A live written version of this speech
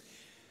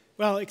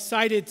Well,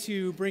 excited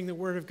to bring the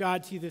Word of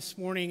God to you this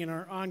morning in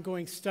our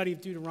ongoing study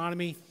of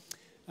Deuteronomy.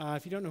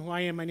 If you don't know who I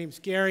am, my name's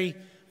Gary.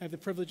 I have the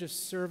privilege of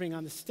serving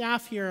on the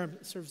staff here.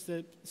 I serve as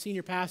the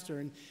senior pastor.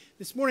 And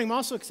this morning, I'm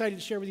also excited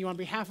to share with you on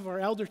behalf of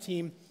our elder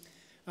team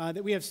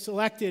that we have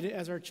selected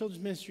as our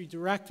children's ministry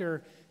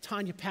director,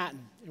 Tanya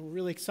Patton. And we're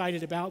really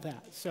excited about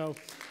that. So,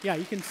 yeah,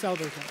 you can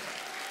celebrate that.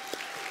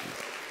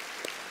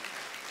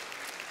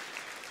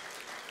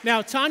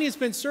 Now, Tanya's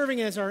been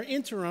serving as our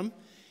interim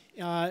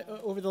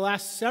over the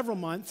last several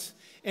months,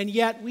 and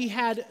yet we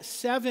had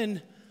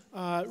 7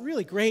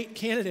 really great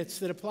candidates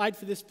that applied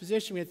for this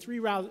position. We had 3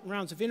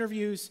 rounds of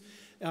interviews.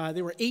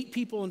 There were 8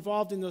 people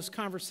involved in those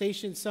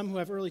conversations, some who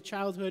have early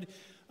childhood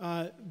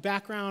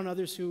background,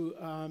 others who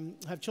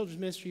have children's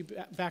ministry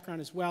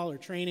background as well or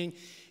training.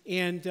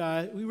 And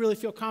we really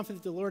feel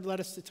confident the Lord led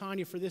us to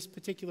Tanya for this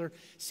particular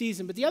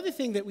season. But the other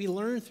thing that we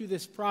learned through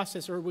this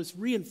process, or was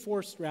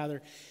reinforced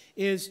rather,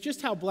 is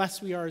just how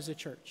blessed we are as a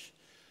church.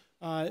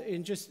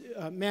 And just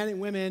men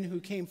and women who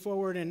came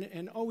forward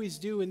and always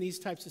do in these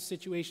types of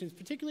situations,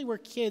 particularly where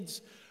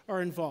kids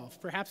are involved.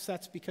 Perhaps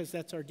that's because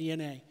that's our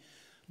DNA.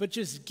 But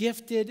just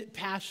gifted,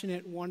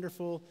 passionate,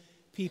 wonderful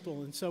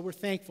people. And so we're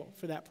thankful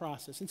for that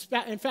process.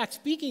 In fact,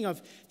 speaking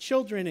of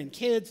children and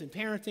kids and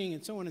parenting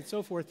and so on and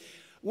so forth,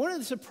 one of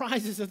the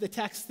surprises of the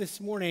text this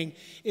morning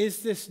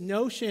is this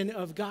notion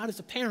of God as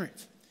a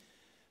parent.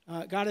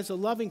 God is a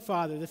loving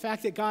Father. The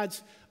fact that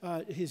God's,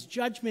 His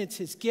judgments,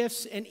 His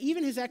gifts, and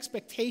even His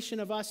expectation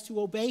of us to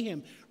obey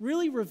Him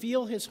really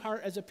reveal His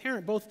heart as a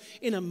parent, both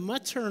in a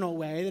maternal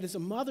way, that is a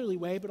motherly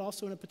way, but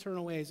also in a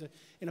paternal way,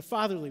 in a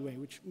fatherly way,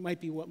 which might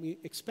be what we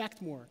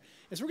expect more.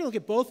 And so we're going to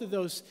look at both of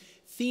those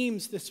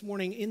themes this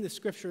morning in the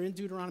Scripture, in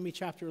Deuteronomy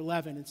chapter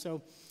 11. And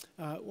so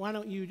why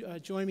don't you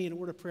join me in a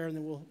word of prayer, and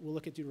then we'll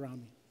look at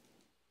Deuteronomy.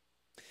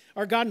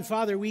 Our God and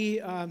Father,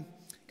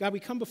 God, we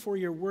come before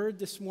your word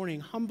this morning,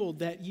 humbled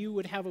that you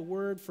would have a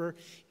word for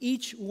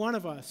each one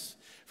of us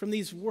from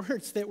these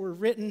words that were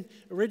written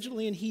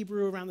originally in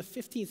Hebrew around the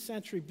 15th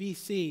century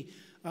BC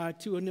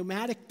to a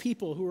nomadic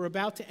people who were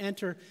about to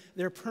enter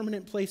their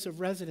permanent place of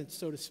residence,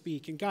 so to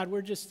speak. And God,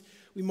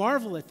 we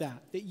marvel at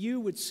that you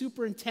would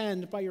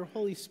superintend by your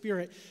Holy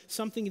Spirit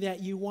something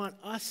that you want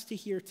us to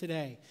hear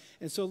today.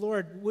 And so,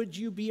 Lord, would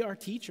you be our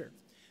teacher?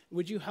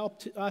 Would you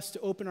help us to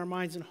open our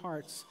minds and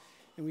hearts?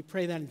 And we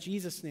pray that in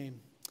Jesus' name.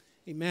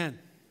 Amen.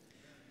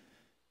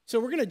 So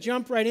we're going to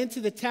jump right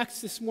into the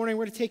text this morning.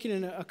 We're going to take it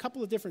in a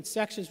couple of different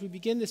sections. We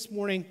begin this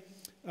morning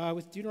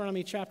with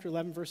Deuteronomy chapter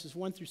 11, verses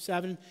 1 through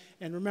 7.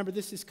 And remember,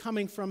 this is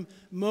coming from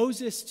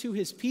Moses to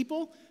his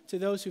people, to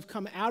those who've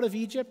come out of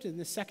Egypt, and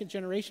the second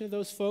generation of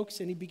those folks.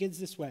 And he begins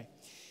this way.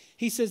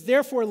 He says,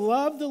 "Therefore,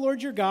 love the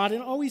Lord your God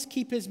and always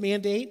keep his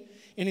mandate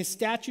and his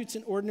statutes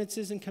and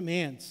ordinances and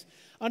commands.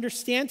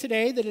 Understand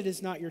today that it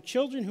is not your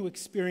children who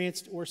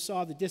experienced or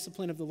saw the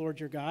discipline of the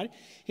Lord your God,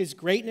 his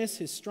greatness,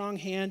 his strong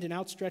hand and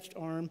outstretched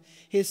arm,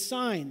 his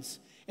signs,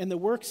 and the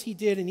works he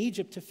did in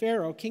Egypt to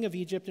Pharaoh, king of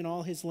Egypt, and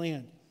all his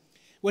land.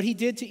 What he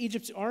did to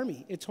Egypt's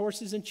army, its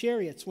horses and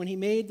chariots, when he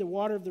made the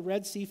water of the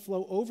Red Sea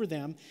flow over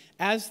them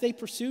as they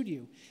pursued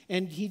you,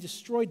 and he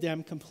destroyed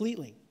them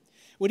completely.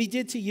 What he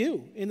did to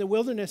you in the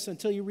wilderness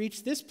until you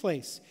reached this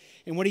place,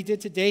 and what he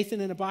did to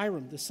Dathan and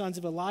Abiram, the sons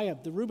of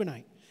Eliab, the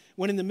Reubenite,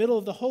 when in the middle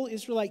of the whole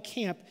Israelite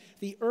camp,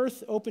 the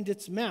earth opened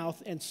its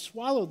mouth and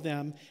swallowed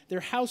them,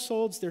 their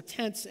households, their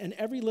tents, and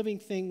every living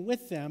thing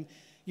with them.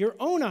 Your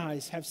own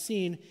eyes have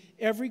seen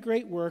every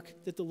great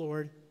work that the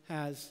Lord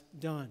has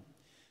done."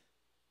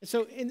 And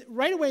so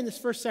right away in this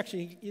first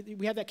section,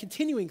 we have that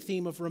continuing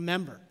theme of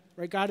remember.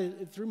 Right?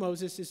 God, through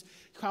Moses, is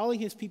calling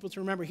his people to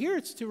remember. Here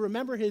it's to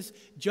remember his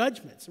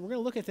judgments. And we're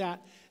going to look at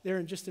that there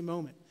in just a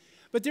moment.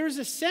 But there's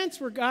a sense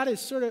where God is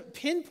sort of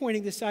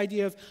pinpointing this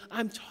idea of,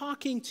 I'm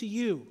talking to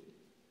you.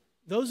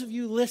 Those of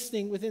you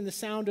listening within the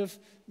sound of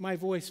my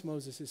voice,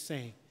 Moses is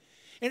saying.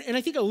 And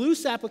I think a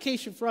loose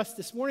application for us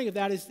this morning of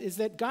that is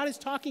that God is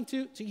talking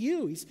to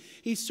you.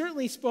 He's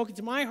certainly spoken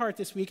to my heart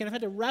this week, and I've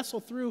had to wrestle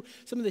through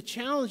some of the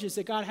challenges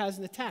that God has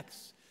in the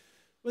text.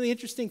 One of the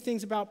interesting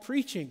things about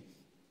preaching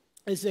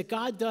is that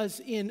God does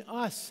in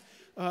us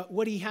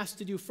what he has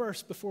to do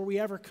first before we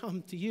ever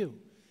come to you.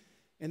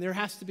 And there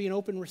has to be an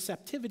open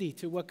receptivity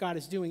to what God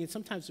is doing. And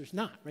sometimes there's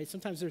not, right?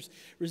 Sometimes there's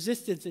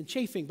resistance and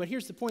chafing. But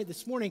here's the point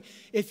this morning.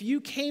 If you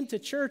came to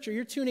church or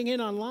you're tuning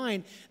in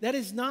online, that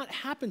is not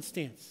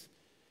happenstance.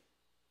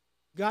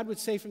 God would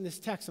say from this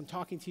text, I'm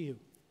talking to you.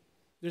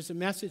 There's a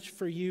message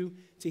for you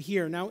to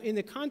hear. Now, in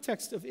the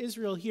context of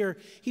Israel here,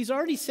 he's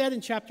already said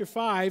in chapter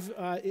 5,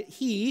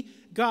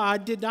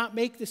 God, did not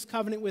make this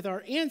covenant with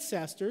our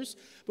ancestors,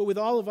 but with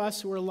all of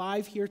us who are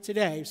alive here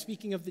today,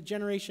 speaking of the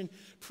generation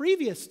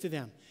previous to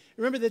them.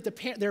 Remember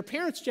that their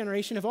parents'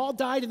 generation have all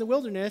died in the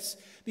wilderness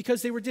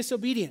because they were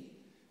disobedient.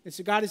 And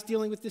so God is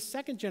dealing with this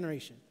second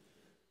generation.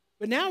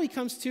 But now he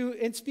comes to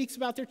and speaks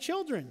about their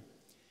children.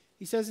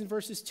 He says in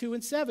verses 2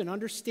 and 7,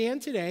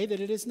 "Understand today that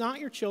it is not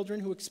your children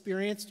who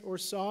experienced or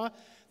saw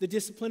the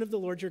discipline of the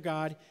Lord your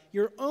God.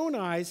 Your own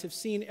eyes have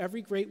seen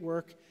every great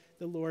work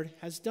the Lord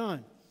has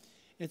done."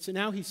 And so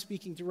now he's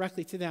speaking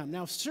directly to them.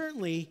 Now,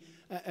 certainly,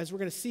 as we're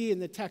going to see in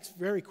the text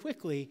very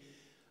quickly,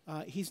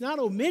 he's not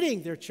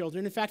omitting their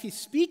children. In fact, he's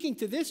speaking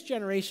to this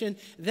generation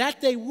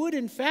that they would,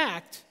 in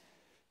fact,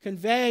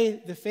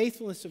 convey the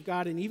faithfulness of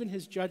God and even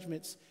his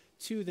judgments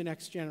to the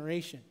next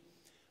generation.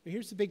 But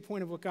here's the big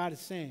point of what God is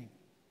saying.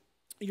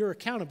 You're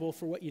accountable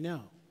for what you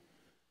know.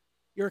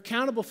 You're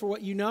accountable for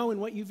what you know and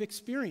what you've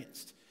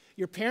experienced.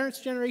 Your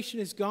parents' generation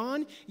is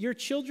gone. Your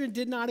children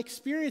did not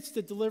experience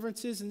the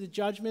deliverances and the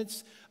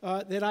judgments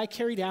that I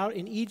carried out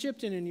in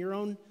Egypt and in your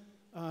own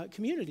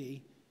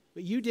community,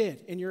 but you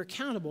did, and you're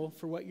accountable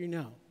for what you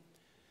know.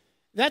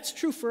 That's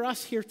true for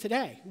us here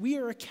today. We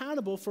are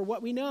accountable for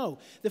what we know.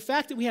 The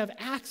fact that we have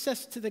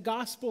access to the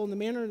gospel in the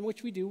manner in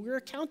which we do, we're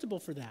accountable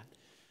for that.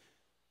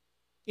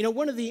 You know,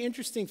 one of the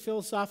interesting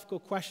philosophical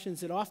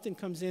questions that often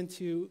comes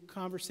into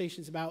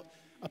conversations about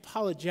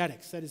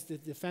apologetics, that is the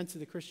defense of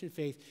the Christian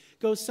faith,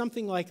 goes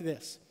something like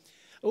this.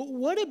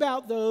 What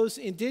about those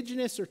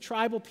indigenous or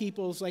tribal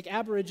peoples like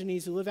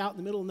Aborigines who live out in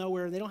the middle of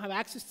nowhere and they don't have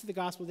access to the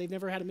gospel, they've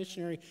never had a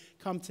missionary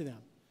come to them?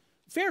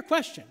 Fair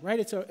question, right?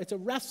 It's a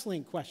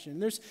wrestling question.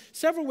 There's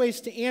several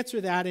ways to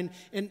answer that, and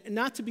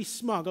not to be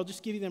smug, I'll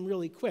just give you them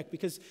really quick,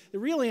 because the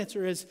real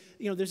answer is,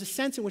 there's a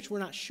sense in which we're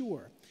not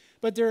sure.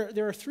 But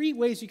there are three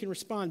ways you can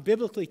respond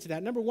biblically to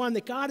that. Number one,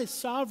 that God is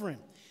sovereign,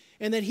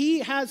 and that he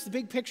has the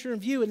big picture in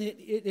view,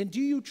 and do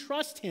you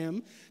trust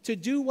him to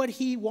do what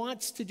he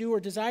wants to do or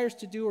desires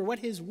to do or what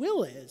his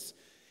will is,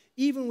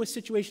 even with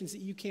situations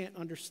that you can't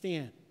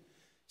understand?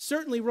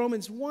 Certainly,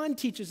 Romans 1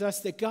 teaches us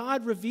that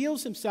God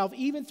reveals himself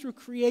even through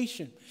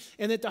creation,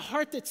 and that the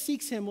heart that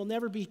seeks him will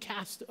never be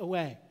cast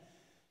away.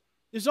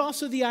 There's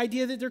also the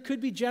idea that there could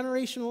be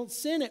generational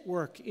sin at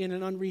work in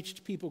an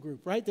unreached people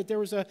group, right? That there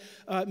was a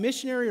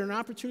missionary or an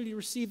opportunity to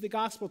receive the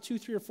gospel 2,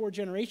 3, or 4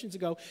 generations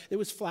ago that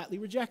was flatly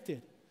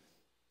rejected.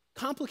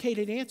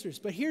 Complicated answers,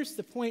 but here's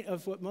the point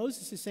of what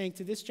Moses is saying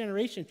to this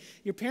generation.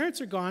 Your parents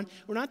are gone.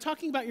 We're not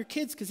talking about your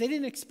kids because they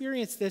didn't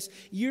experience this.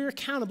 You're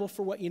accountable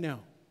for what you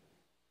know.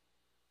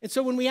 And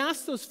so when we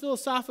ask those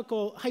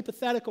philosophical,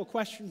 hypothetical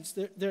questions,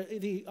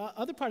 the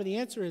other part of the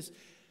answer is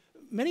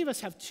many of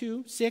us have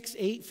 2, 6,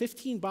 8,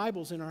 15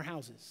 Bibles in our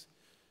houses,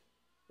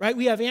 right?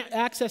 We have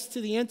access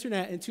to the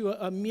internet and to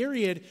a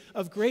myriad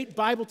of great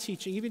Bible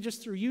teaching, even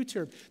just through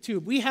YouTube.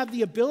 We have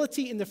the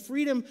ability and the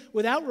freedom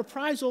without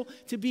reprisal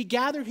to be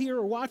gathered here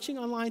or watching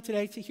online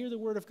today to hear the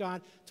Word of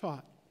God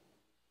taught.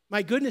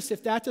 My goodness,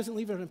 if that doesn't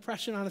leave an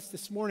impression on us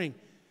this morning,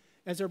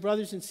 as our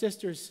brothers and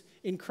sisters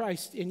in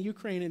Christ in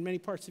Ukraine and many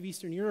parts of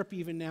Eastern Europe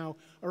even now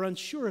are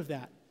unsure of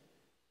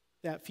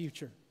that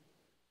future.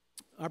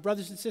 Our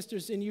brothers and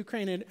sisters in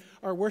Ukraine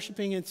are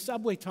worshiping in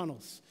subway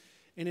tunnels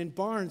and in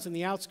barns in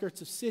the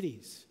outskirts of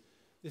cities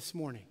this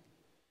morning.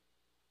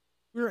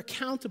 We're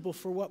accountable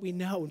for what we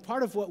know, and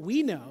part of what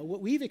we know,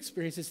 what we've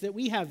experienced, is that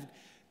we have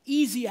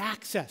easy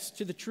access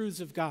to the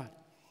truths of God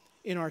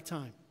in our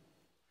time.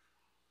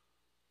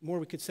 More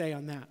we could say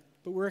on that.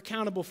 But we're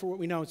accountable for what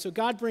we know. And so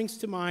God brings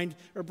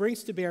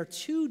to bear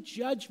 2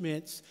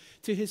 judgments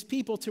to his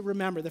people to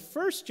remember. The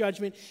first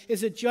judgment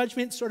is a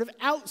judgment sort of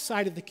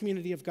outside of the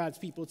community of God's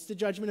people. It's the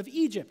judgment of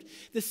Egypt.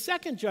 The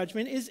second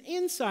judgment is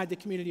inside the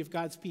community of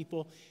God's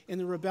people in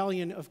the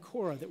rebellion of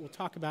Korah that we'll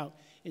talk about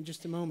in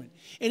just a moment.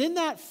 And in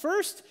that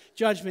first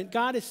judgment,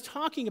 God is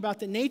talking about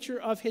the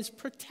nature of his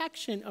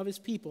protection of his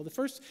people. The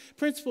first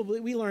principle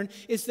that we learn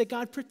is that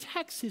God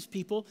protects his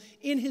people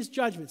in his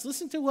judgments.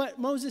 Listen to what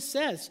Moses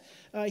says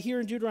here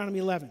in Deuteronomy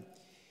 11.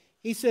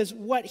 He says,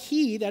 what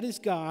he, that is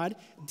God,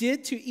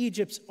 did to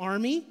Egypt's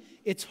army,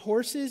 its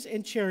horses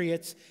and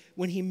chariots,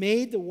 when he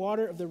made the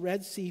water of the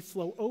Red Sea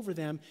flow over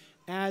them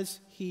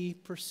as they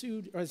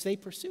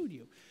pursued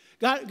you.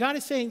 God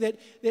is saying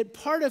that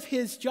part of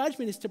his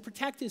judgment is to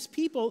protect his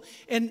people.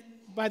 And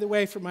by the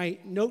way, for my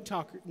note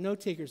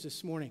takers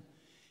this morning,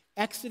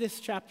 Exodus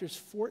chapters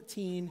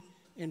 14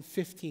 and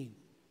 15.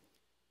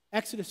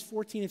 Exodus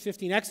 14 and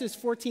 15. Exodus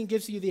 14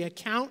 gives you the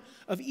account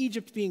of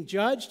Egypt being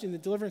judged in the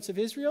deliverance of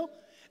Israel.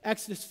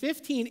 Exodus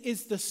 15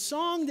 is the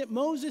song that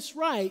Moses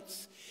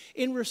writes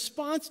in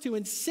response to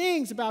and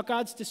sings about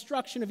God's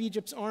destruction of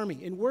Egypt's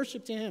army in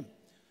worship to him.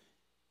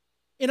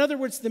 In other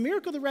words, the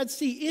miracle of the Red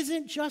Sea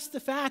isn't just the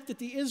fact that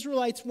the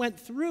Israelites went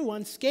through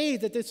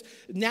unscathed, that this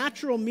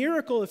natural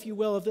miracle, if you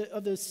will,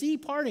 of the sea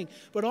parting,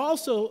 but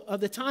also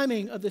of the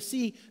timing of the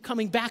sea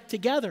coming back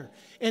together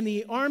and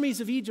the armies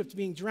of Egypt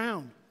being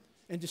drowned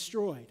and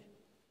destroyed.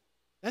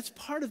 That's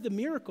part of the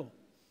miracle.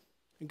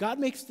 And God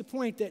makes the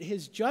point that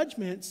his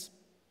judgments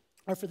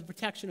are for the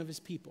protection of his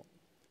people.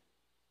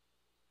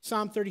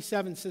 Psalm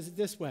 37 says it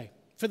this way,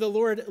 "For the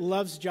Lord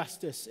loves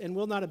justice and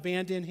will not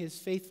abandon his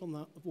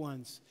faithful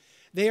ones.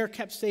 They are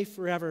kept safe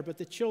forever, but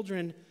the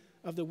children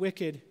of the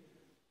wicked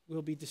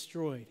will be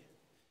destroyed."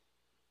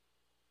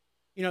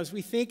 You know, as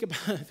we think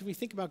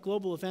about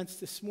global events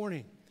this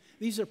morning,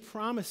 these are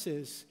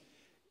promises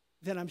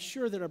that I'm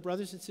sure that our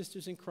brothers and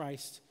sisters in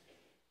Christ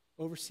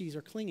overseas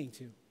are clinging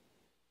to,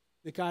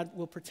 that God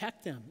will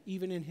protect them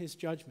even in his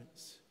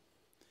judgments.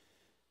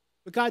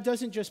 But God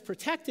doesn't just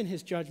protect in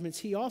his judgments,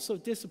 he also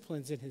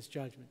disciplines in his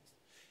judgments.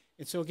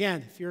 And so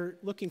again, if you're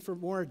looking for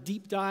more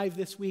deep dive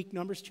this week,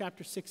 Numbers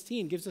chapter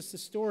 16 gives us the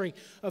story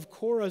of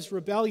Korah's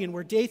rebellion,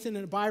 where Dathan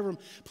and Abiram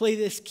play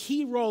this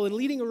key role in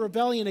leading a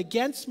rebellion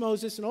against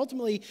Moses and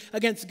ultimately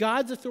against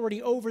God's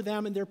authority over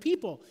them and their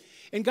people.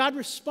 And God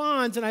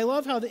responds, and I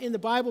love how in the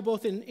Bible,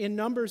 both in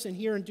Numbers and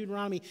here in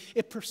Deuteronomy,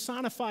 it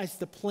personifies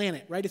the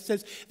planet, right? It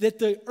says that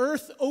the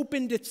earth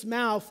opened its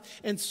mouth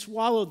and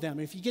swallowed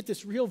them. If you get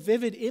this real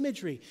vivid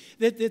imagery,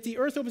 that the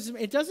earth opens,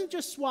 it doesn't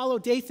just swallow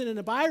Dathan and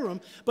Abiram,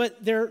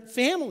 but their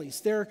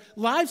families, their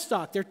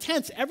livestock, their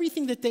tents,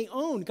 everything that they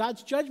own.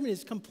 God's judgment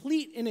is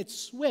complete and it's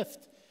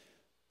swift.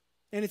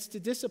 And it's to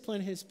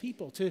discipline his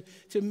people,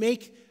 to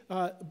make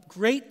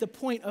great the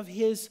point of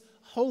his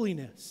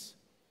holiness.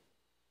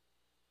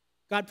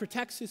 God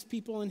protects his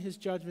people in his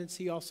judgments.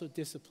 He also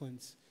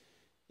disciplines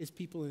his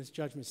people in his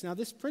judgments. Now,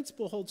 this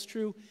principle holds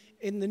true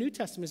in the New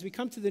Testament. As we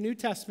come to the New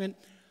Testament,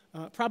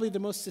 probably the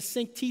most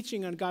succinct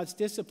teaching on God's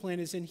discipline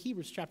is in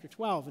Hebrews chapter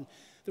 12. And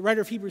the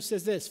writer of Hebrews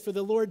says this, "For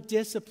the Lord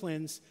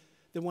disciplines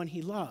the one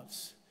he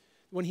loves,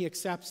 the one he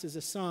accepts as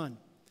a son."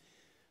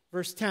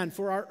 Verse 10,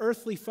 "For our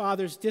earthly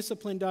fathers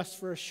disciplined us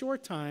for a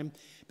short time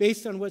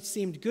based on what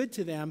seemed good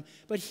to them,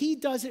 but he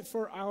does it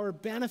for our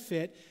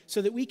benefit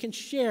so that we can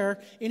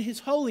share in his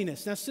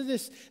holiness." Now, so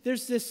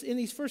there's this, in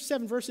these first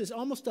 7 verses,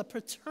 almost a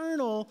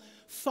paternal,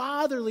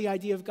 fatherly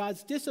idea of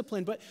God's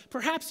discipline, but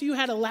perhaps you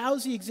had a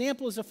lousy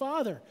example as a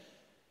father.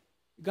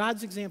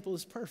 God's example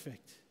is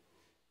perfect,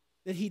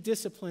 that he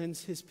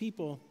disciplines his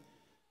people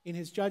in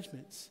his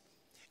judgments.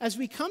 As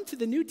we come to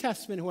the New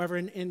Testament, however,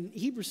 and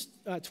Hebrews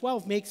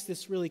 12 makes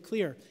this really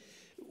clear,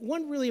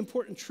 one really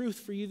important truth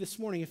for you this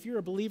morning, if you're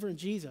a believer in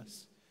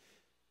Jesus,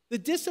 the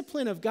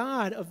discipline of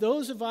God, of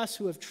those of us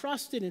who have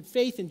trusted in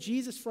faith in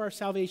Jesus for our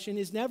salvation,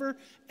 is never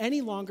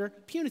any longer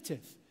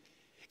punitive.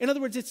 In other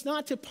words, it's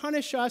not to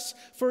punish us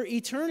for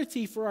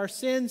eternity for our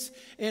sins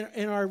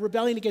and our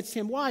rebellion against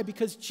him. Why?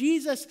 Because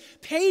Jesus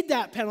paid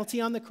that penalty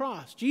on the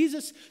cross.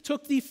 Jesus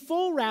took the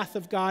full wrath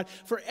of God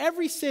for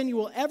every sin you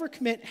will ever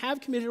commit,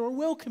 have committed, or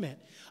will commit.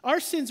 Our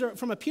sins, are,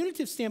 from a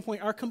punitive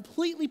standpoint, are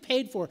completely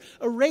paid for.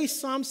 Erased,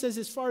 Psalm says,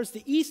 as far as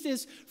the east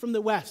is from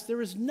the west.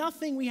 There is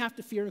nothing we have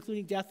to fear,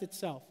 including death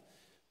itself.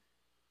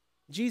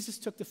 Jesus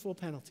took the full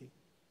penalty.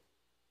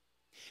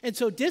 And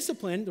so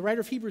discipline, the writer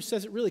of Hebrews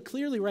says it really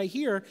clearly right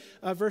here,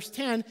 verse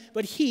 10,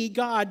 "But he,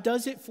 God,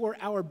 does it for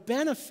our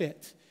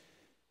benefit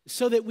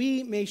so that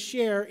we may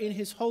share in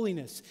his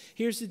holiness."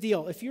 Here's the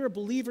deal. If you're a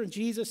believer in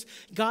Jesus,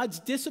 God's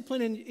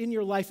discipline in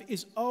your life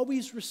is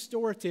always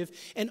restorative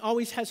and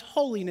always has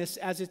holiness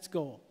as its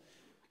goal.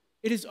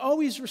 It is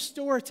always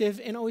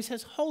restorative and always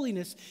has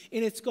holiness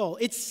in its goal.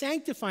 It's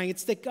sanctifying.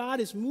 It's that God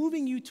is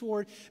moving you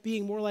toward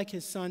being more like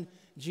his son,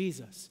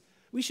 Jesus.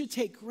 We should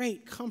take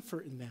great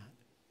comfort in that.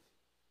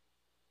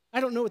 I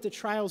don't know what the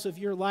trials of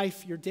your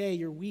life, your day,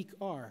 your week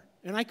are.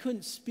 And I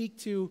couldn't speak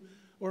to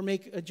or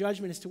make a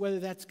judgment as to whether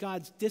that's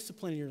God's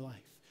discipline in your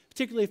life,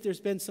 particularly if there's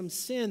been some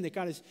sin that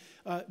God is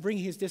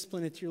bringing his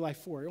discipline into your life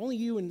for. Only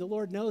you and the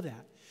Lord know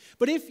that.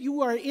 But if you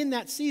are in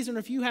that season, or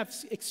if you have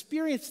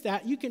experienced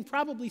that, you can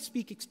probably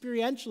speak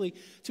experientially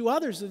to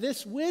others of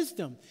this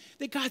wisdom,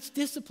 that God's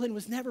discipline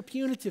was never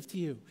punitive to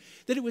you,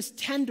 that it was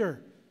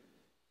tender.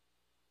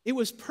 It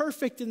was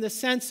perfect in the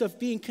sense of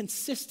being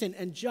consistent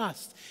and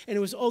just, and it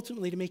was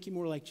ultimately to make you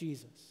more like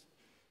Jesus.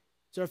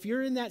 So if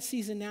you're in that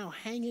season now,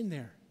 hang in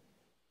there.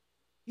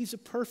 He's a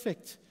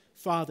perfect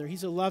father.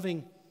 He's a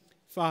loving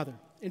father.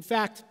 In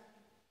fact,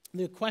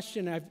 the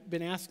question I've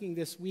been asking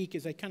this week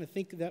as I kind of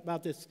think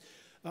about this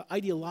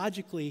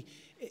ideologically,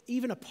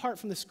 even apart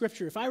from the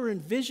scripture, if I were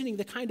envisioning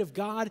the kind of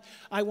God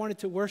I wanted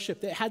to worship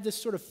that had this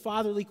sort of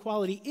fatherly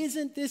quality,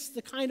 isn't this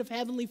the kind of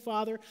heavenly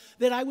father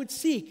that I would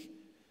seek?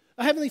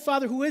 A heavenly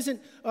father who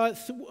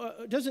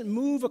doesn't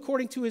move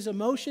according to his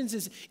emotions,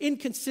 is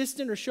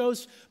inconsistent or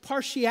shows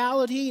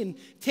partiality and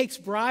takes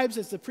bribes,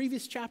 as the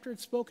previous chapter had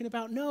spoken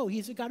about. No,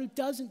 he's a God who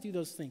doesn't do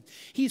those things.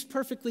 He's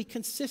perfectly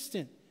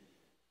consistent.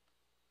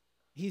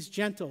 He's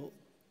gentle.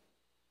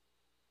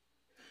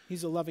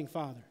 He's a loving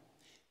father.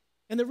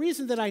 And the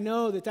reason that I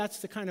know that that's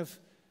the kind of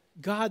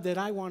God that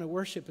I want to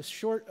worship,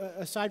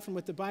 aside from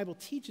what the Bible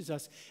teaches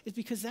us, is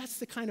because that's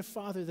the kind of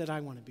father that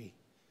I want to be.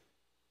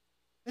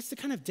 That's the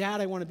kind of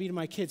dad I want to be to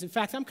my kids. In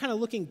fact, I'm kind of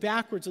looking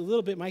backwards a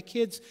little bit. My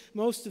kids,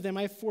 most of them,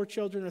 I have 4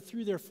 children, are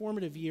through their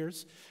formative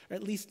years, or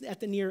at least at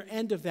the near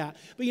end of that.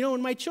 But you know,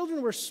 when my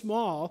children were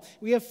small,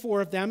 we have 4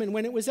 of them, and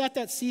when it was at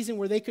that season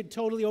where they could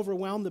totally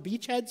overwhelm the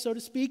beachhead, so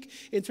to speak,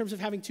 in terms of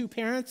having 2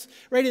 parents,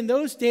 right, in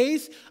those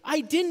days,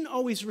 I didn't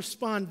always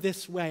respond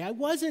this way. I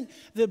wasn't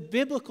the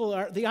biblical,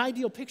 or the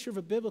ideal picture of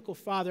a biblical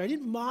father. I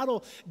didn't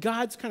model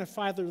God's kind of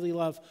fatherly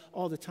love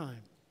all the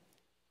time.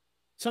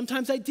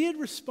 Sometimes I did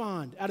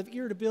respond out of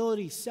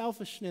irritability,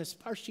 selfishness,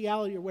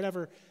 partiality, or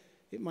whatever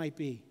it might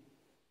be.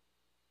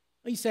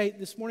 You say,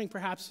 this morning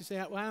perhaps, you say,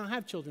 well, I don't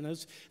have children.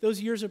 Those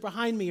years are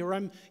behind me, or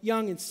I'm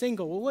young and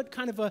single. Well, what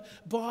kind of a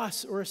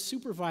boss or a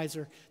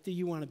supervisor do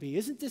you want to be?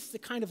 Isn't this the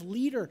kind of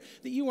leader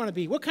that you want to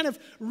be? What kind of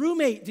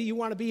roommate do you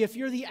want to be if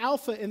you're the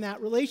alpha in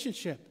that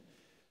relationship?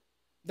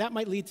 That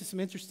might lead to some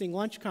interesting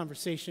lunch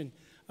conversation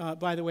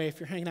by the way, if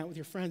you're hanging out with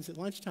your friends at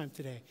lunchtime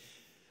today.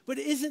 But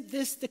isn't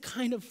this the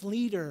kind of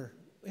leader,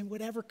 in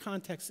whatever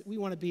context that we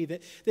want to be,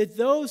 that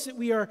those that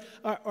we are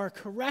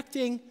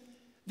correcting,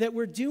 that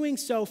we're doing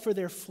so for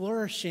their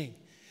flourishing,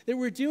 that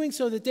we're doing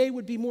so that they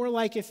would be more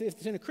like, if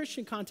it's in a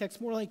Christian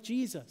context, more like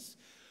Jesus.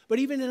 But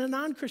even in a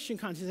non-Christian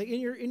context, like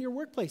in your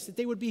workplace, that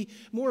they would be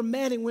more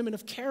men and women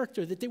of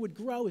character, that they would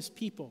grow as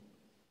people.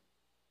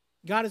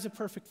 God is a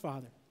perfect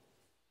Father.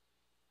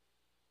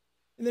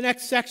 In the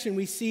next section,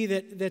 we see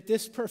that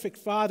this perfect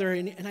Father,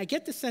 and I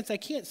get the sense, I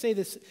can't say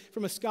this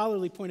from a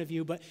scholarly point of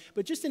view, but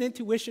just an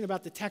intuition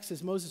about the text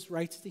as Moses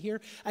writes to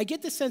here, I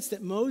get the sense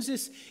that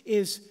Moses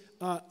is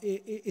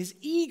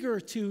eager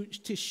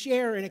to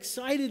share and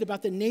excited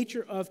about the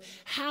nature of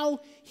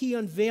how he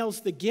unveils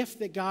the gift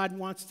that God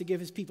wants to give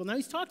his people. Now,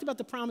 he's talked about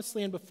the promised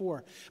land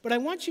before, but I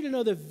want you to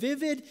know the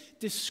vivid,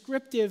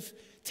 descriptive,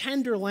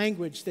 tender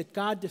language that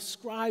God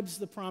describes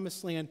the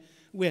promised land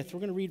with.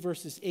 We're going to read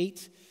verses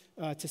 8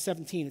 to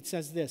 17. It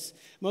says this.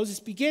 Moses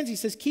begins, he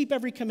says, "Keep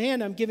every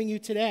command I'm giving you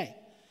today,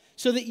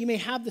 so that you may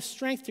have the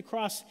strength to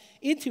cross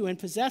into and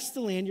possess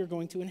the land you're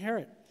going to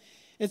inherit,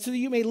 and so that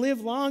you may live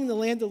long in the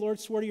land the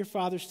Lord swore to your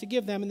fathers to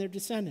give them and their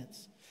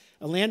descendants,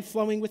 a land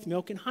flowing with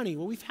milk and honey."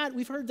 Well,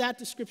 we've heard that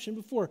description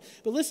before,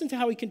 but listen to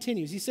how he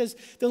continues. He says,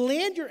 "The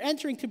land you're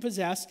entering to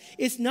possess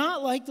is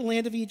not like the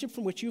land of Egypt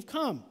from which you've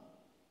come,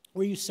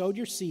 where you sowed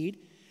your seed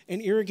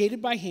and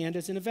irrigated by hand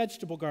as in a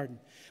vegetable garden.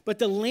 But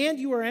the land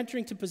you are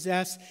entering to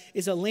possess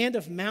is a land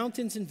of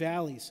mountains and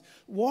valleys,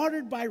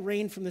 watered by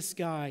rain from the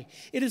sky.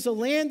 It is a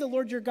land the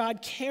Lord your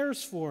God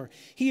cares for.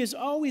 He is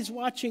always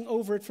watching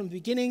over it from the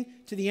beginning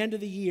to the end of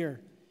the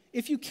year.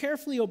 If you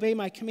carefully obey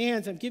my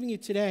commands I'm giving you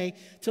today,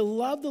 to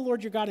love the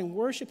Lord your God and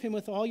worship him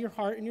with all your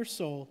heart and your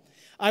soul,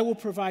 I will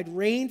provide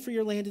rain for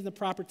your land in the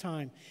proper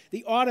time,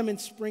 the autumn and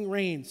spring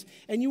rains,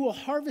 and you will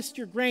harvest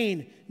your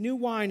grain, new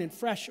wine, and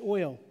fresh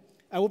oil.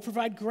 I will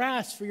provide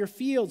grass for your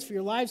fields, for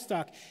your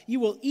livestock. You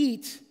will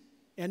eat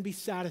and be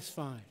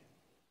satisfied.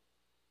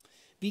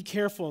 Be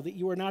careful that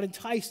you are not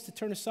enticed to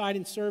turn aside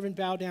and serve and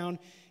bow down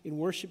in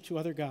worship to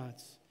other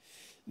gods.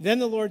 Then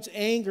the Lord's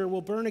anger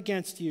will burn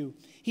against you.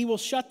 He will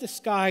shut the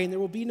sky and there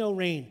will be no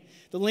rain.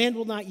 The land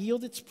will not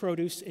yield its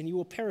produce, and you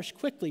will perish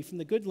quickly from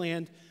the good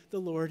land the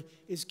Lord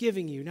is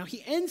giving you." Now,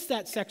 he ends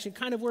that section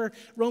kind of where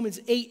Romans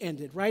 8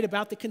 ended, right?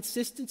 About the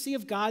consistency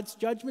of God's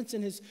judgments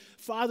and his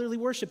fatherly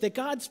worship, that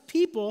God's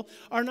people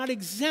are not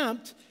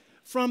exempt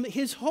from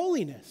his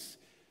holiness.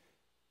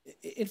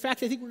 In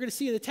fact, I think we're going to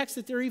see in the text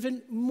that they're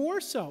even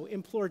more so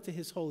implored to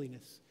his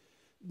holiness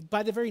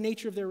by the very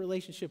nature of their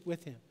relationship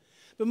with him.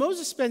 But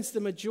Moses spends the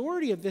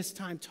majority of this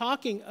time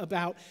talking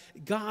about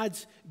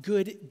God's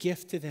good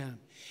gift to them.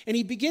 And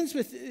he begins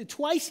with,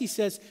 twice he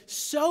says,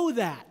 "so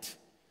that."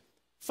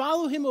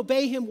 Follow him,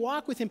 obey him,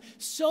 walk with him,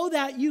 so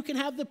that you can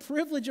have the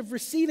privilege of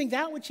receiving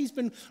that which he's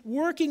been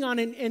working on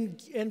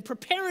and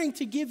preparing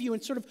to give you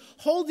and sort of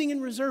holding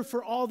in reserve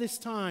for all this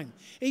time.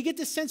 And you get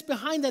the sense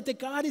behind that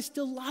God is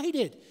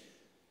delighted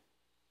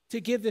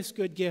to give this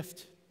good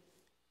gift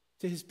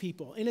to his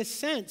people. In a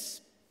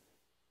sense,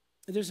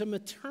 there's a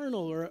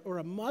maternal or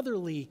a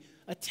motherly,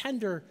 a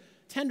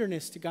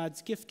tenderness to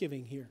God's gift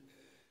giving here.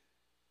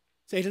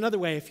 Say it another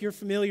way, if you're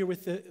familiar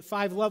with the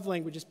 5 love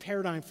languages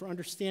paradigm for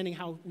understanding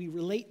how we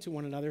relate to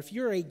one another, if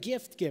you're a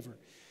gift giver,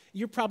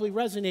 you're probably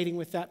resonating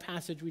with that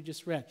passage we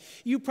just read.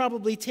 You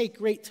probably take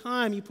great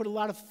time, you put a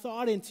lot of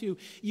thought into,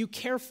 you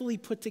carefully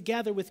put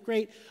together with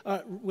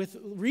with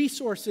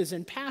resources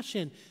and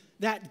passion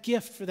that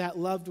gift for that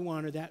loved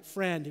one or that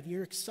friend, and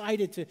you're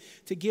excited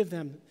to give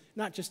them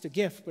not just a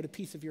gift, but a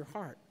piece of your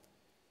heart.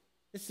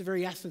 It's the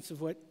very essence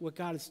of what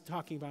God is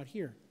talking about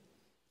here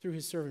through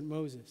his servant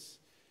Moses.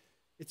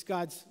 It's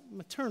God's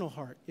maternal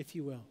heart, if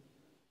you will.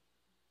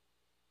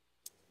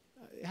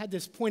 I had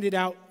this pointed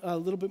out a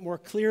little bit more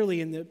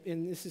clearly, and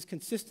this is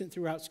consistent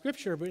throughout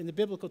Scripture, but in the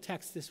biblical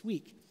text this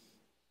week.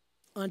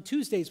 On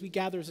Tuesdays, we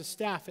gather as a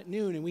staff at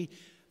noon, and we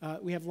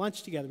have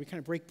lunch together. We kind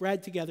of break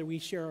bread together. We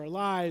share our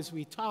lives.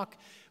 We talk.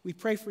 We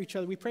pray for each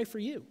other. We pray for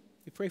you.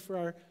 We pray for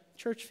our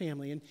church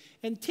family.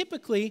 And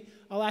typically,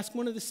 I'll ask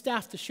one of the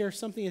staff to share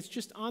something that's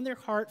just on their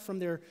heart from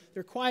their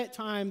quiet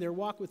time, their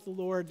walk with the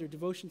Lord, their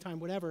devotion time,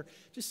 whatever,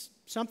 just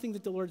something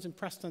that the Lord's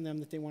impressed on them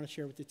that they want to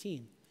share with the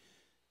team.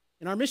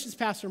 And our missions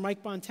pastor,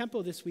 Mike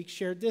Bontempo, this week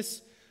shared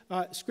this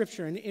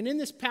scripture. And in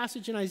this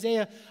passage in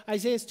Isaiah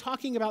is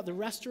talking about the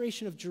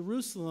restoration of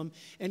Jerusalem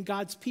and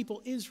God's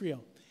people,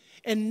 Israel.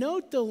 And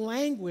note the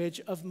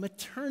language of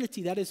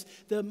maternity, that is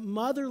the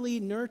motherly,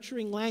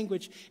 nurturing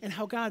language, and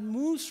how God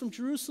moves from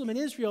Jerusalem and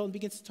Israel and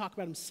begins to talk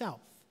about himself.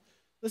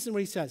 Listen to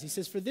what he says. He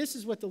says, "For this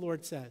is what the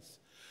Lord says.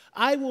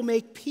 I will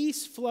make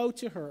peace flow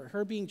to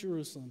her being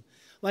Jerusalem,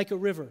 like a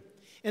river,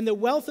 and the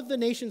wealth of the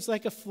nations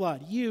like a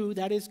flood. You,"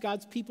 that is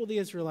God's people, the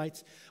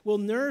Israelites, "will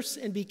nurse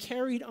and be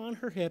carried on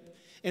her hip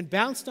and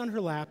bounced on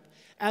her lap.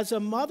 As a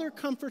mother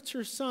comforts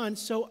her son,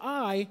 so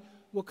I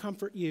will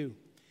comfort you.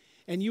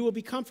 And you will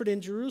be comforted in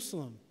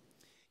Jerusalem.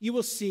 You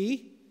will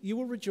see, you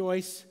will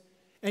rejoice,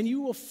 and you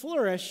will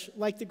flourish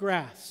like the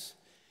grass.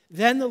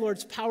 Then the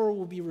Lord's power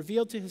will be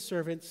revealed to his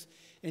servants,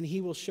 and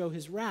he will show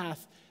his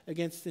wrath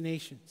against the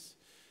nations.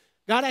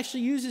 God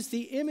actually uses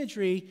the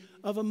imagery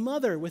of a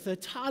mother with a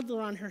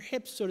toddler on her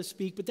hips, so to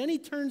speak, but then he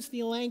turns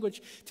the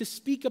language to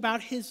speak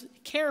about his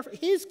care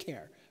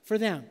for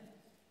them.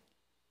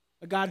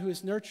 A God who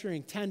is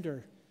nurturing,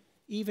 tender,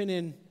 even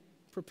in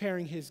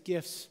preparing his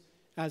gifts,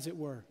 as it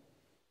were.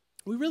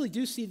 We really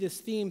do see this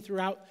theme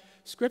throughout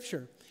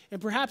Scripture, and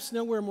perhaps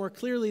nowhere more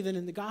clearly than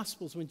in the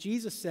Gospels when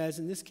Jesus says,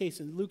 in this case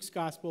in Luke's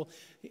Gospel,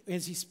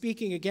 as he's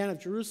speaking again of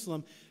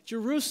Jerusalem,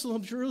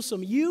 Jerusalem,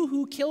 Jerusalem, you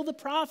who kill the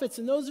prophets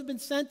and those who have been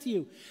sent to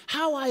you,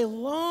 how I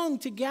long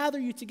to gather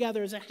you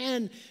together as a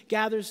hen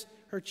gathers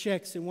her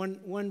chicks. And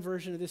one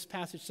version of this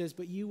passage says,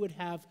 but you would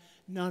have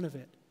none of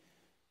it.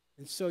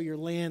 And so your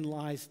land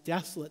lies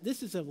desolate.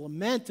 This is a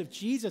lament of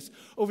Jesus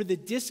over the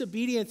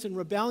disobedience and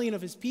rebellion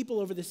of his people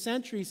over the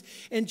centuries.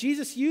 And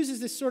Jesus uses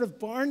this sort of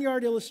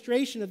barnyard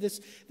illustration of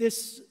this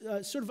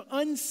sort of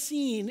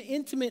unseen,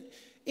 intimate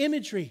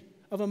imagery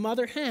of a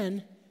mother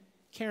hen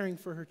caring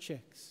for her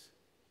chicks.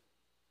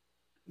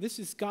 This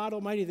is God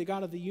Almighty, the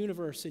God of the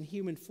universe in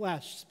human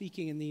flesh,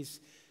 speaking in these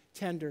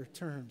tender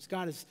terms.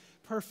 God is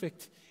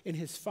perfect in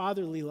his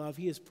fatherly love.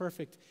 He is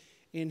perfect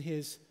in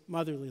his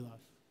motherly love.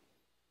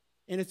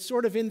 And it's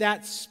sort of in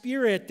that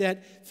spirit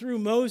that through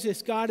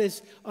Moses, God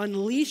is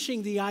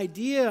unleashing the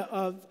idea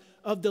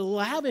of the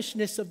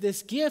lavishness of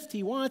this gift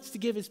he wants to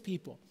give his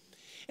people.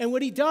 And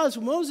what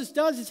Moses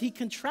does is he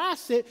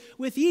contrasts it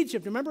with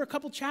Egypt. Remember a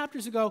couple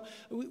chapters ago,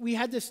 we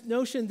had this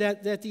notion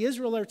that the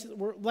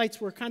Israelites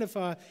were kind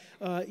of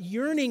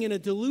yearning in a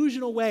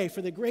delusional way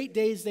for the great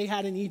days they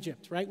had in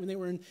Egypt, right, when they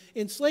were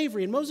in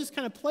slavery. And Moses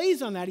kind of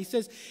plays on that. He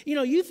says,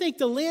 you think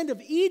the land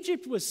of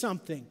Egypt was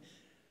something.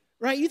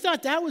 Right? You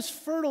thought that was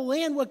fertile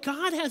land. What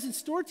God has in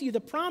store to you, the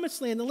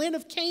promised land, the land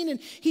of Canaan,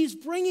 he's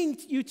bringing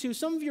you to,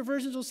 some of your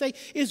versions will say,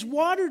 is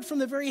watered from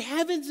the very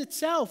heavens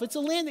itself. It's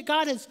a land that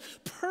God has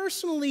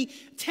personally,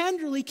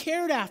 tenderly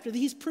cared after, that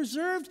he's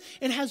preserved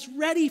and has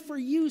ready for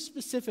you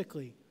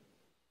specifically.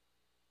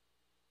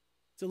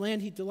 It's a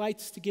land he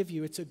delights to give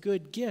you. It's a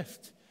good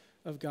gift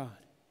of God.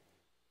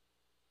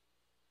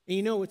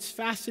 And what's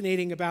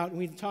fascinating about, and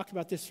we talked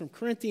about this from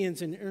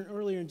Corinthians and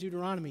earlier in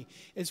Deuteronomy,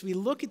 as we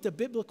look at the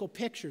biblical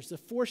pictures, the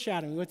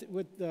foreshadowing,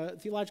 what the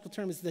theological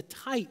term is the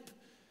type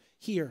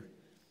here.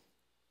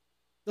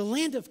 The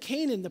land of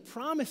Canaan, the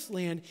promised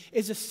land,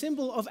 is a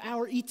symbol of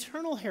our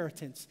eternal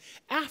inheritance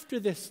after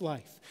this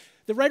life.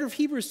 The writer of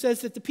Hebrews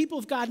says that the people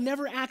of God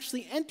never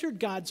actually entered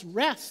God's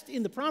rest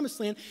in the promised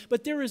land,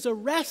 but there is a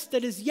rest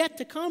that is yet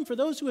to come for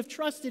those who have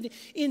trusted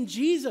in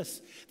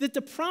Jesus. That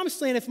the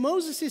promised land, if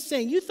Moses is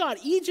saying, you thought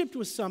Egypt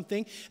was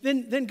something,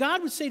 then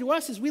God would say to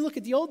us as we look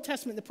at the Old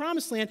Testament, the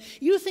promised land,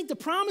 you think the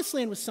promised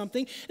land was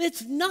something,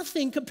 that's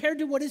nothing compared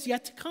to what is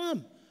yet to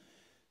come.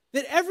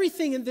 That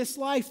everything in this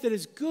life that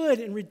is good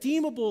and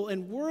redeemable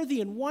and worthy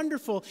and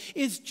wonderful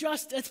is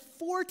just a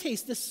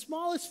foretaste, the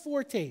smallest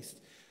foretaste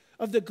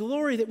of the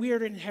glory that we are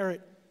to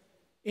inherit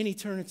in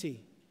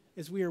eternity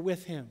as we are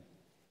with him.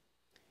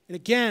 And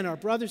again, our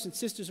brothers and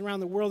sisters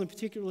around the world, and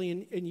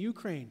particularly in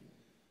Ukraine,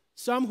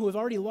 some who have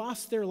already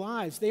lost their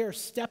lives, they are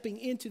stepping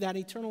into that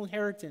eternal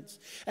inheritance.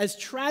 As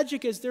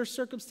tragic as their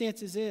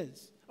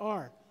circumstances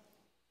are,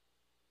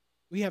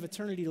 we have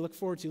eternity to look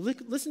forward to.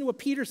 Listen to what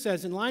Peter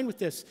says in line with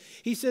this.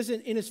 He says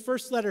in his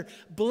first letter,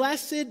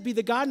 "Blessed be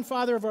the God and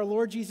Father of our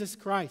Lord Jesus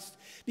Christ.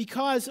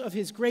 Because of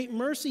his great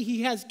mercy,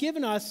 he has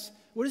given us,"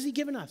 what has he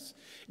given us?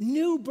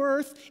 "New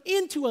birth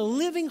into a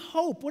living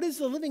hope." What is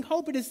the living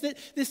hope? It is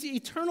this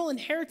eternal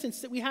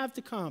inheritance that we have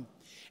to come.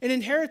 An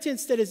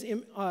inheritance that is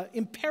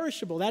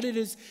imperishable, that it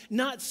is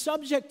not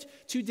subject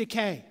to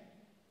decay.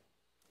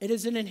 It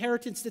is an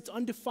inheritance that's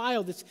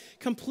undefiled, it's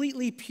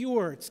completely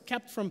pure, it's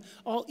kept from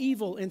all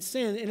evil and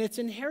sin, and it's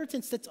an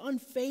inheritance that's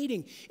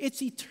unfading,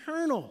 it's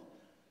eternal.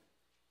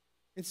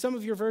 And some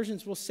of your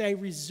versions will say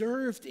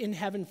reserved in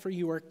heaven for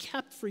you or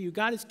kept for you.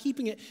 God is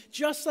keeping it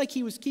just like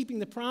he was keeping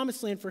the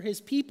promised land for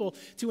his people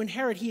to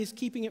inherit. He is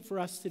keeping it for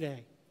us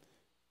today.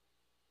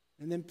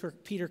 And then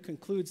Peter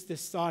concludes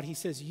this thought. He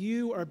says,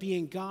 you are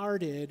being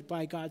guarded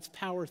by God's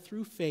power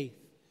through faith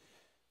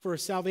for a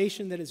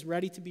salvation that is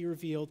ready to be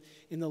revealed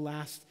in the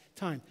last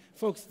time.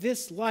 Folks,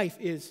 this life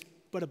is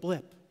but a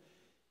blip.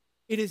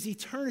 It is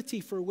eternity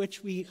for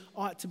which we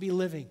ought to be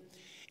living.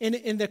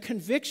 And the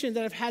conviction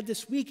that I've had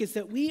this week is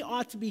that we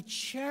ought to be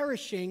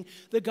cherishing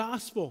the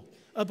gospel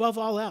above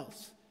all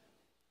else.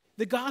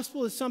 The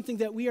gospel is something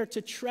that we are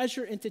to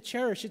treasure and to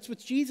cherish. It's what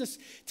Jesus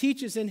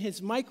teaches in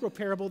his micro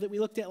parable that we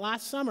looked at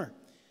last summer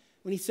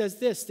when he says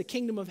this, the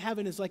kingdom of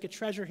heaven is like a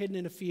treasure hidden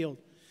in a field.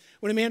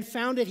 When a man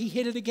found it, he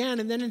hid it again,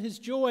 and then in his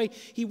joy,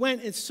 he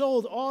went and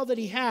sold all that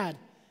he had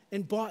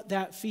and bought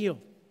that field.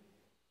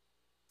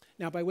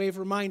 Now, by way of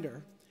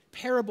reminder,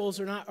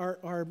 parables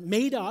are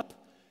made up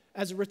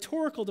as a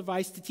rhetorical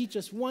device to teach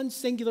us one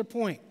singular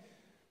point.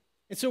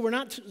 And so we're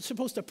not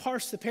supposed to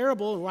parse the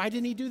parable, why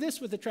didn't he do this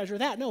with the treasure,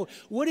 that? No,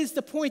 what is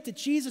the point that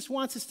Jesus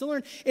wants us to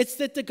learn? It's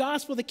that the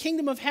gospel, the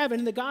kingdom of heaven,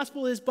 and the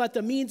gospel is but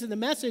the means and the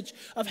message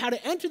of how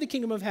to enter the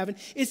kingdom of heaven,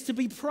 is to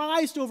be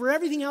prized over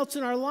everything else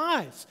in our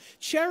lives,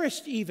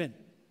 cherished even.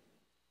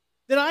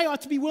 that I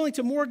ought to be willing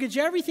to mortgage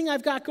everything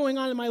I've got going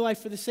on in my life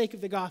for the sake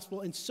of the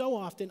gospel, and so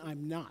often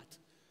I'm not.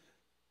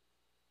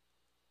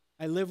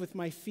 I live with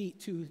my feet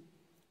too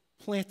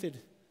planted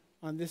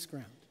on this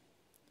ground.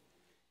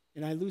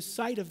 And I lose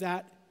sight of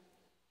that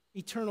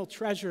eternal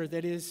treasure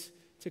that is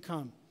to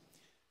come.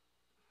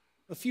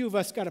 A few of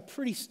us got a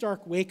pretty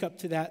stark wake up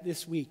to that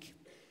this week.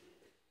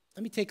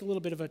 Let me take a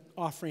little bit of an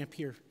off-ramp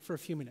here for a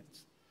few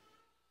minutes.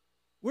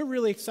 We're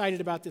really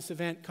excited about this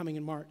event coming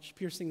in March,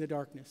 Piercing the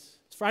Darkness.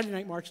 It's Friday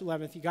night, March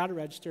 11th. You got to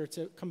register. It's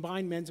a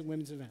combined men's and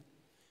women's event.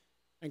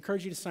 I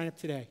encourage you to sign up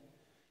today.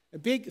 A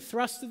big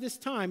thrust of this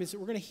time is that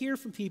we're going to hear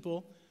from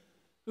people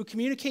who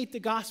communicate the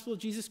gospel of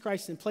Jesus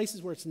Christ in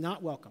places where it's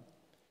not welcome.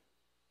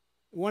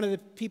 One of the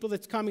people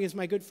that's coming is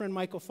my good friend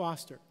Michael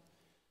Foster.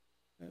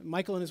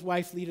 Michael and his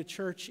wife lead a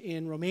church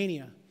in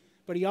Romania,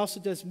 but he also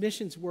does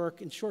missions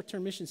work and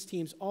short-term missions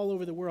teams all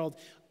over the world,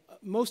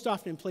 most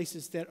often in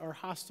places that are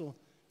hostile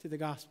to the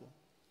gospel.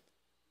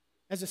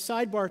 As a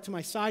sidebar to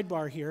my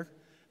sidebar here,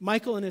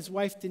 Michael and his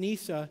wife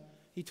Denisa,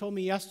 he told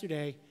me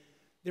yesterday,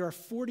 there are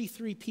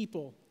 43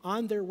 people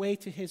on their way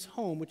to his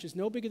home, which is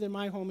no bigger than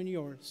my home and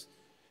yours,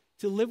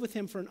 to live with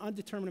him for an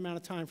undetermined amount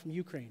of time from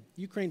Ukraine.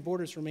 Ukraine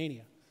borders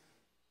Romania.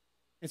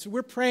 And so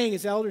we're praying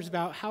as elders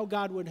about how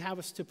God would have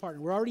us to partner.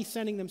 We're already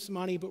sending them some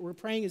money, but we're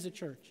praying as a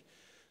church.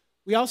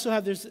 We also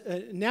have, there's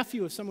a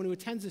nephew of someone who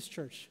attends this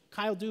church,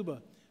 Kyle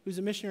Duba, who's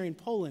a missionary in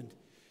Poland.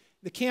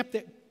 The camp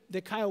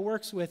that Kyle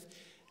works with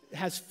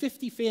has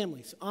 50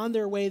 families on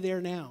their way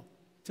there now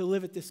to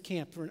live at this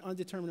camp for an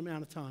undetermined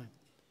amount of time.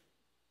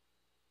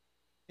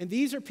 And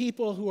these are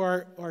people who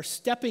are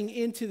stepping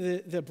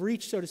into the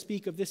breach, so to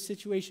speak, of this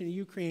situation in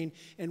Ukraine,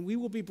 and we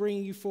will be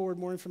bringing you forward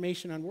more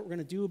information on what we're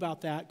going to do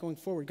about that going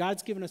forward.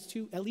 God's given us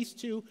at least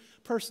two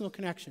personal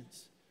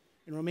connections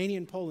in Romania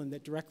and Poland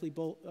that directly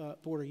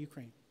border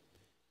Ukraine.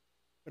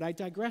 But I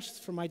digress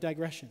from my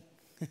digression.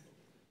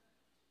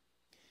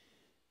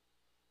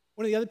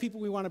 One of the other people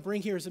we want to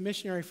bring here is a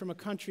missionary from a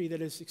country that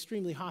is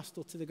extremely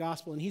hostile to the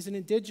gospel, and he's an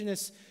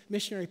indigenous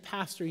missionary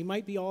pastor. He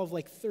might be all of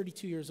like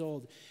 32 years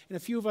old, and a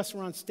few of us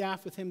were on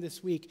staff with him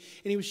this week,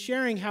 and he was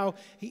sharing how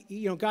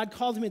God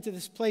called him into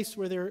this place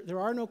where there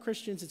are no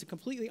Christians. It's a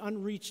completely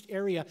unreached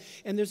area,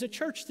 and there's a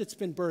church that's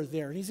been birthed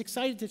there, and he's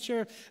excited to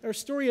share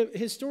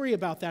his story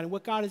about that and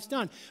what God has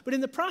done. But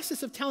in the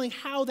process of telling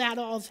how that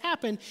all has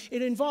happened,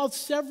 it involved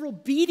several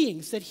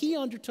beatings that he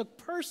undertook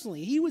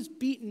personally. He was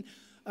beaten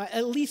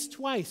at least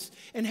twice,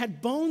 and had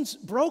bones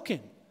broken.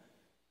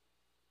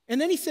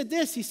 And then he said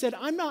this, he said,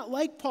 I'm not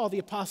like Paul the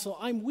Apostle,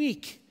 I'm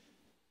weak.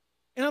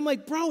 And I'm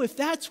like, bro, if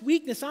that's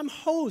weakness, I'm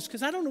hosed,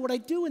 because I don't know what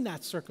I'd do in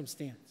that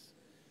circumstance.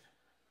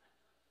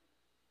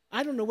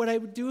 I don't know what I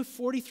would do if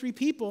 43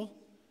 people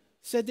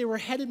said they were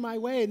headed my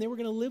way and they were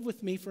going to live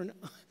with me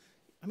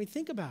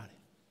think about it.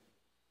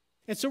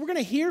 And so we're going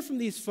to hear from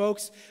these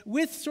folks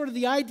with sort of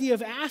the idea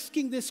of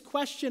asking this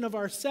question of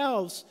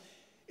ourselves,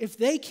 if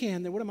they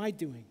can, then what am I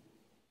doing?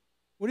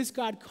 What is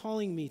God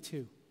calling me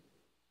to?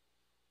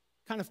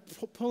 Kind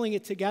of pulling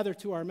it together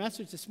to our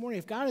message this morning.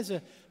 If God is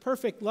a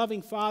perfect,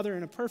 loving father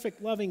and a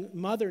perfect, loving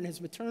mother in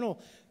his maternal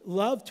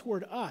love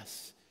toward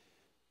us,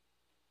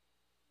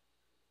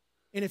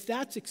 and if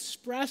that's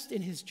expressed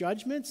in his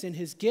judgments, in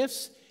his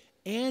gifts,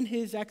 and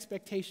his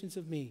expectations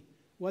of me,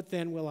 what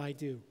then will I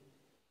do?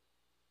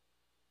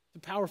 It's a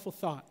powerful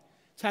thought.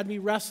 It's had me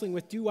wrestling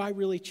with, do I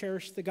really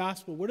cherish the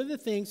gospel? What are the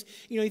things,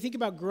 you think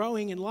about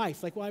growing in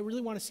life, like, well, I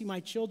really want to see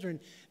my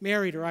children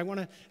married, or I want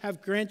to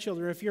have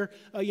grandchildren, or if you're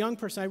a young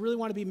person, I really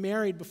want to be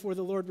married before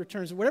the Lord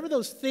returns. Whatever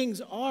those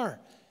things are,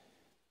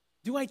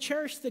 do I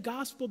cherish the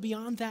gospel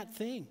beyond that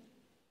thing?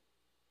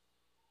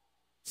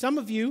 Some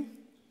of you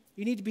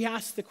need to be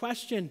asked the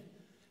question,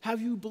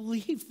 have you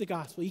believed the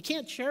gospel? You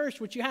can't cherish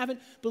what you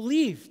haven't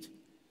believed.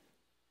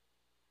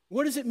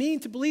 What does it mean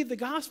to believe the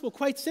gospel?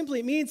 Quite simply,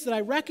 it means that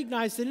I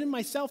recognize that in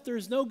myself there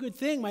is no good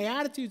thing. My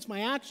attitudes,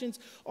 my actions,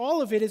 all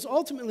of it is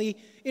ultimately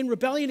in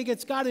rebellion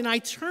against God, and I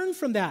turn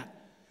from that.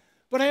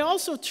 But I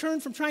also turn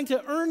from trying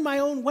to earn my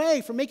own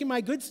way, from making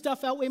my good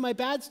stuff outweigh my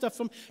bad stuff,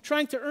 from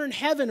trying to earn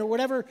heaven or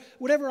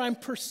whatever I'm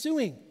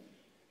pursuing.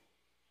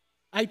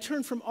 I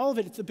turn from all of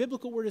it. The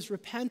biblical word is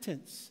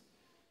repentance.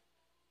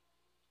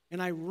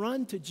 And I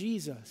run to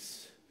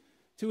Jesus,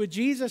 to a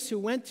Jesus who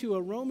went to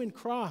a Roman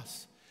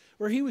cross,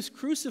 where he was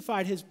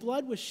crucified, his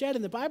blood was shed.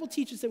 And the Bible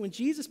teaches that when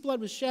Jesus'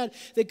 blood was shed,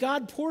 that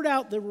God poured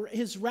out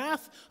his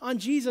wrath on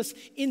Jesus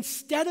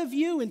instead of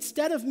you,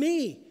 instead of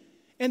me.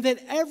 And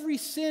that every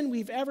sin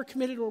we've ever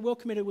committed or will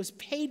commit was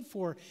paid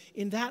for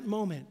in that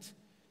moment,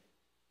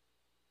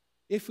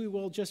 if we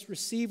will just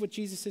receive what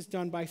Jesus has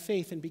done by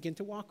faith and begin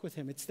to walk with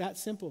him. It's that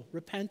simple.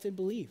 Repent and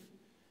believe.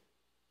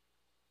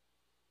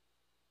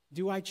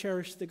 Do I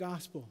cherish the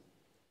gospel?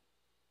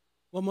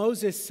 Well,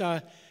 Moses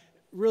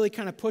really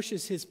kind of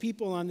pushes his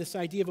people on this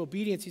idea of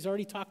obedience. He's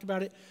already talked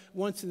about it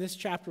once in this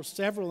chapter,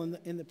 several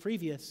in the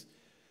previous.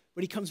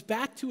 But he comes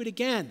back to it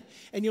again.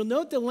 And you'll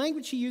note the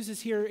language he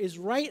uses here is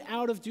right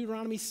out of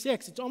Deuteronomy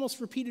 6. It's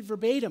almost repeated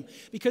verbatim,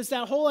 because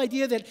that whole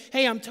idea that,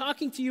 hey, I'm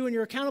talking to you and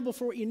you're accountable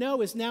for what you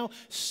know is now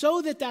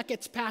so that that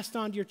gets passed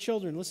on to your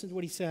children. Listen to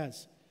what he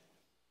says.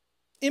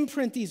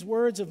 Imprint these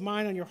words of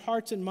mine on your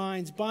hearts and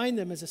minds. Bind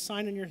them as a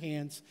sign on your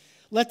hands.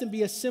 Let them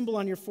be a symbol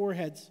on your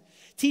foreheads.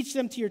 Teach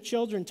them to your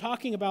children,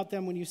 talking about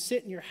them when you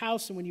sit in your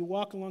house and when you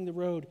walk along the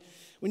road,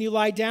 when you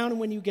lie down and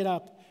when you get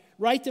up.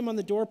 Write them on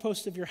the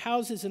doorposts of your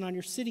houses and on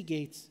your city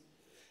gates,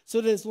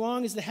 so that as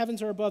long as the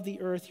heavens are above the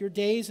earth, your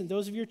days and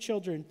those of your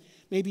children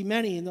may be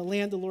many in the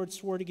land the Lord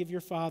swore to give your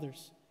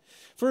fathers.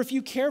 For if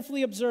you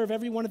carefully observe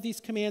every one of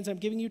these commands I'm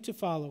giving you to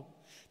follow,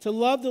 to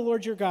love the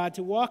Lord your God,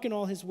 to walk in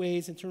all his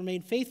ways, and to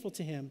remain faithful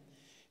to him,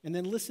 and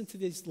then listen to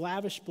these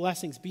lavish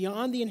blessings.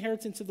 Beyond the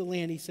inheritance of the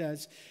land, he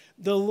says,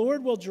 the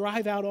Lord will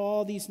drive out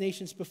all these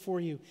nations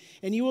before you,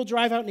 and you will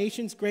drive out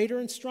nations greater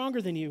and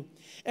stronger than you.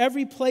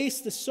 Every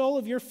place the sole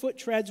of your foot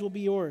treads will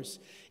be yours.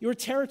 Your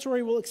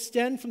territory will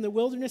extend from the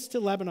wilderness to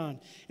Lebanon,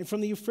 and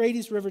from the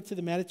Euphrates River to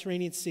the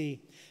Mediterranean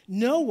Sea.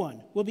 No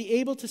one will be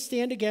able to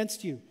stand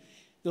against you.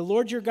 The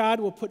Lord your God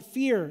will put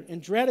fear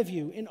and dread of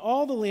you in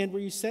all the land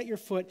where you set your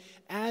foot,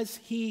 as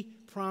he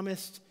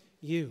promised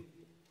you.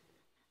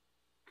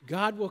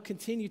 God will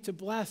continue to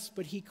bless,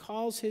 but he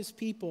calls his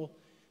people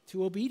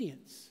to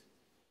obedience.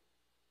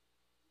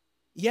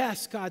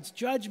 Yes, God's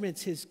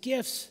judgments, his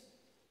gifts,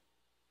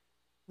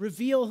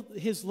 reveal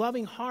his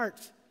loving heart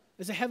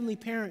as a heavenly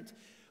parent,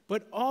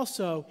 but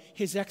also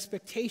his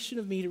expectation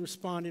of me to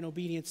respond in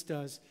obedience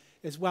does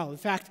as well. In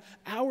fact,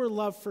 our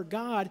love for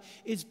God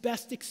is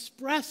best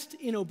expressed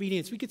in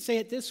obedience. We could say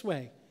it this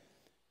way: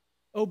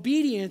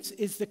 obedience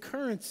is the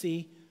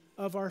currency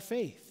of our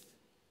faith.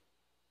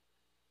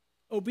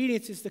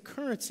 Obedience is the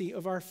currency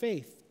of our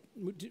faith.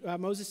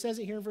 Moses says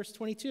it here in verse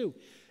 22.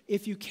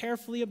 If you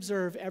carefully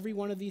observe every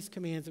one of these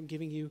commands I'm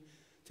giving you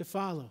to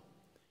follow.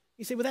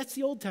 You say, well, that's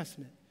the Old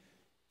Testament.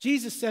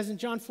 Jesus says in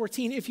John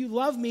 14, if you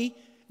love me,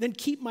 then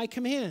keep my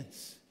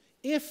commands.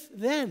 If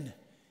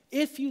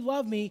you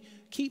love me,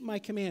 keep my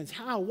commands.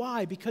 How?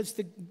 Why? Because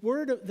the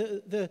word of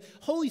the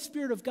Holy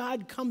Spirit of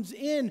God comes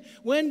in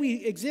when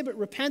we exhibit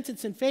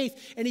repentance and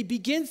faith, and he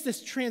begins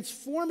this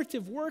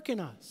transformative work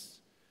in us.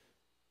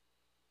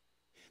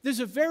 There's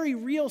a very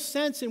real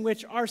sense in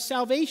which our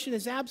salvation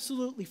is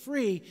absolutely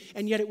free,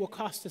 and yet it will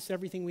cost us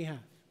everything we have.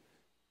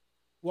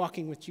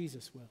 Walking with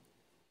Jesus will.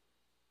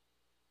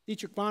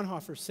 Dietrich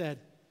Bonhoeffer said,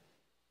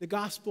 the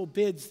gospel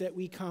bids that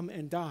we come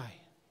and die.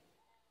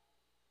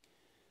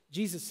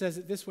 Jesus says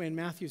it this way in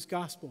Matthew's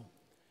gospel.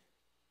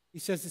 He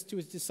says this to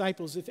his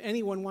disciples, if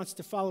anyone wants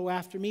to follow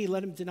after me,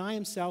 let him deny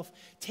himself,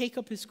 take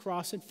up his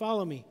cross, and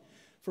follow me.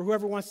 For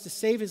whoever wants to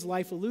save his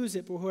life will lose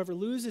it, but whoever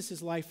loses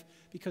his life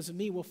because of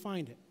me will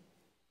find it.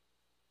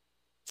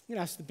 I'm going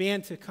to ask the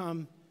band to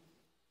come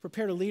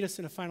prepare to lead us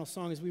in a final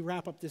song as we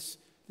wrap up this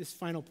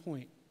final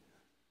point.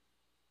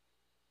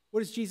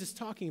 What is Jesus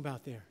talking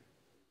about there?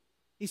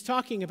 He's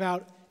talking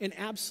about an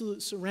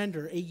absolute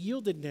surrender, a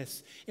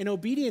yieldedness, an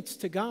obedience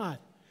to God,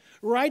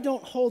 where I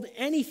don't hold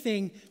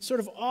anything sort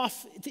of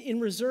off in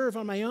reserve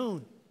on my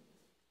own.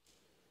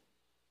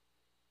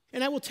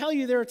 And I will tell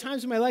you, there are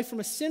times in my life from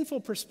a sinful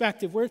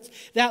perspective where it's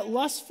that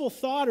lustful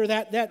thought or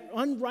that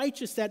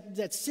unrighteous,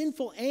 that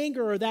sinful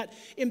anger or that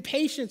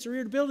impatience or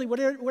irritability,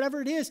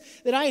 whatever it is,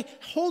 that I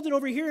hold it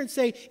over here and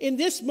say, in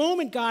this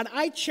moment, God,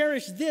 I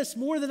cherish this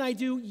more than I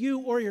do you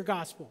or your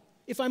gospel,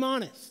 if I'm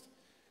honest.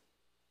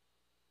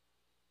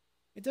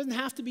 It doesn't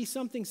have to be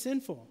something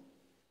sinful.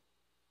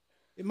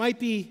 It might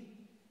be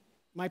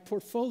my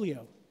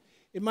portfolio.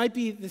 It might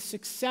be the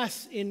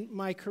success in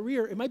my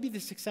career. It might be the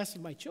success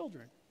of my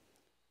children.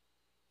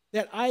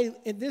 That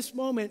in this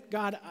moment,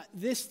 God,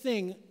 this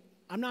thing,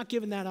 I'm not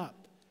giving that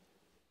up.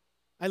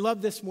 I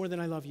love this more than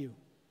I love you.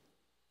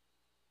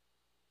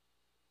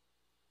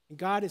 And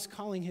God is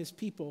calling his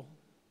people.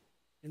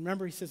 And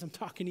remember, he says, I'm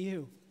talking to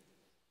you.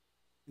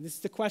 And this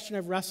is the question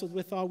I've wrestled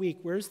with all week.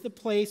 Where's the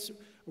place,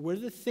 or where are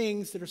the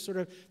things that are sort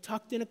of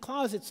tucked in a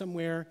closet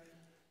somewhere?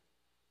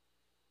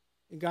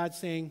 And God's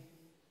saying,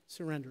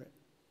 surrender it.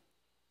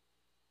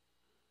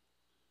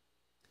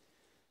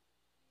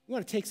 We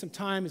want to take some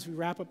time as we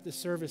wrap up this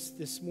service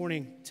this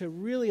morning to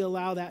really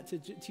allow that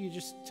to you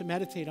just to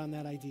meditate on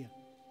that idea.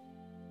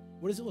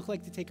 What does it look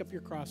like to take up your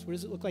cross? What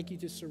does it look like you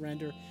just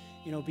surrender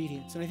in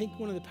obedience? And I think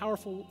one of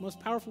the most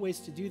powerful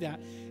ways to do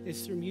that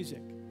is through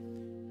music.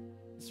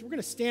 So we're going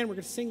to stand, we're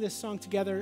going to sing this song together.